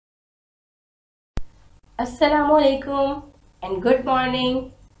Assalamu alaikum and good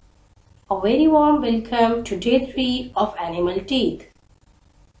morning. A very warm welcome to day 3 of Animal Teeth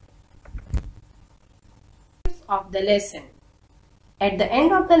of the lesson. At the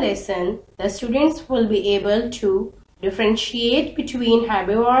end of the lesson, the students will be able to differentiate between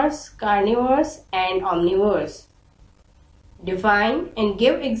herbivores, carnivores and omnivores. Define and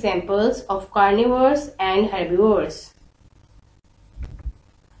give examples of carnivores and herbivores.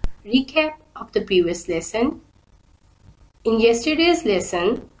 Recap of the previous lesson. In yesterday's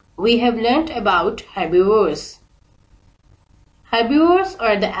lesson, we have learnt about herbivores. Herbivores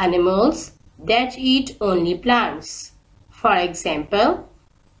are the animals that eat only plants. For example,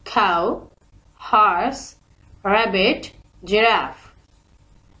 cow, horse, rabbit, giraffe.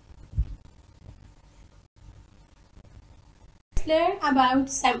 Let's learn about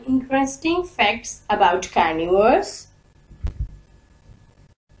some interesting facts about carnivores.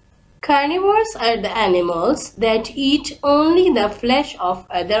 Carnivores are the animals that eat only the flesh of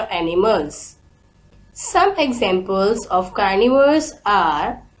other animals. Some examples of carnivores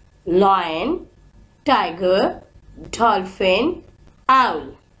are lion, tiger, dolphin,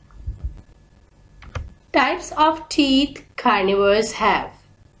 owl. Types of teeth carnivores have.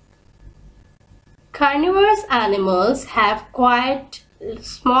 Carnivorous animals have quite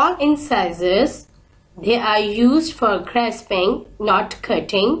small incisors. They are used for grasping, not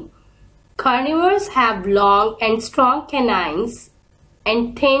cutting. Carnivores have long and strong canines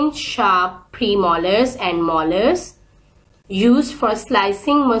and thin, sharp premolars and molars used for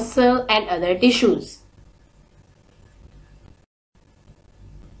slicing muscle and other tissues.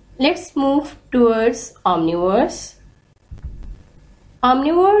 Let's move towards omnivores.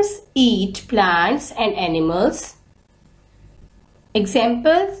 Omnivores eat plants and animals.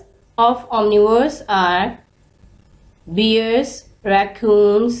 Examples of omnivores are bears,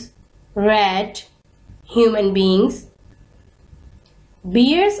 raccoons, rat, human beings.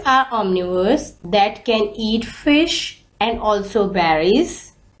 Bears are omnivores that can eat fish and also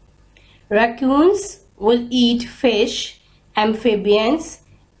berries. Raccoons will eat fish, amphibians,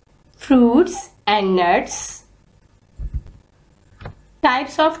 fruits and nuts.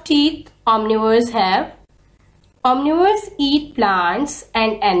 Types of teeth omnivores have. Omnivores eat plants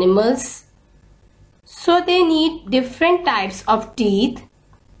and animals, so they need different types of teeth.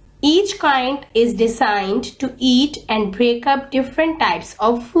 Each kind is designed to eat and break up different types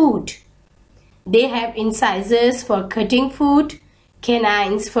of food. They have incisors for cutting food,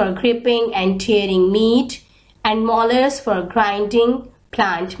 canines for gripping and tearing meat, and molars for grinding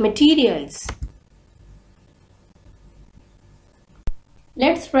plant materials.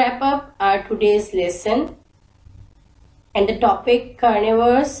 Let's wrap up our today's lesson and the topic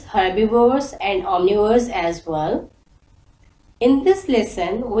carnivores, herbivores and omnivores as well. In this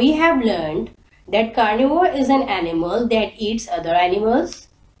lesson, we have learned that carnivore is an animal that eats other animals.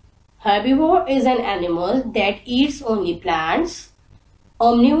 Herbivore is an animal that eats only plants.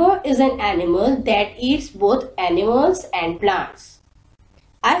 Omnivore is an animal that eats both animals and plants.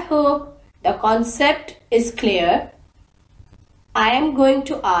 I hope the concept is clear. I am going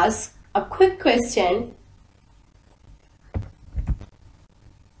to ask a quick question.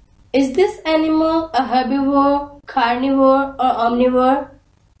 Is this animal a herbivore, carnivore or omnivore?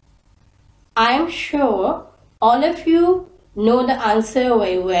 I am sure all of you know the answer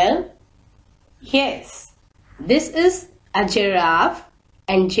very well. Yes, this is a giraffe,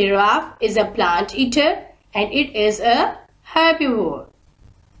 and giraffe is a plant eater and it is a herbivore.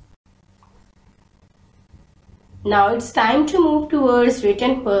 Now it's time to move towards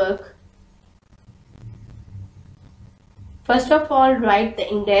written work. First of all, write the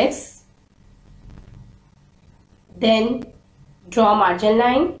index. Then draw margin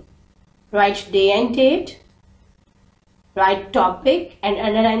line. Write day and date. Write topic and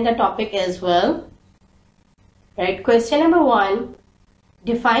underline the topic as well. Write question number 1.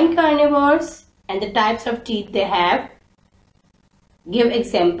 Define carnivores and the types of teeth they have. Give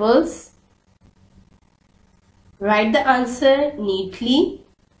examples. Write the answer neatly.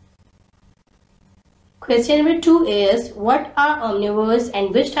 Question number 2 is, what are omnivores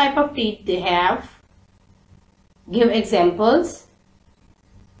and which type of teeth they have? Give examples.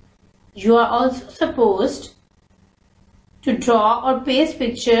 You are also supposed to draw or paste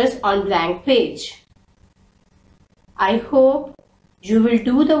pictures on blank page. I hope you will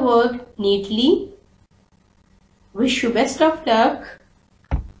do the work neatly. Wish you best of luck.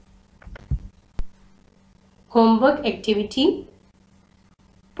 Homework activity.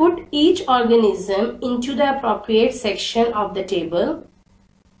 Put each organism into the appropriate section of the table.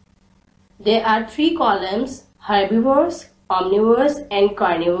 There are 3 columns: herbivores, omnivores and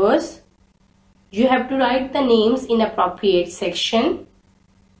carnivores. You have to write the names in appropriate section.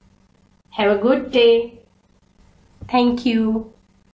 Have a good day. Thank you.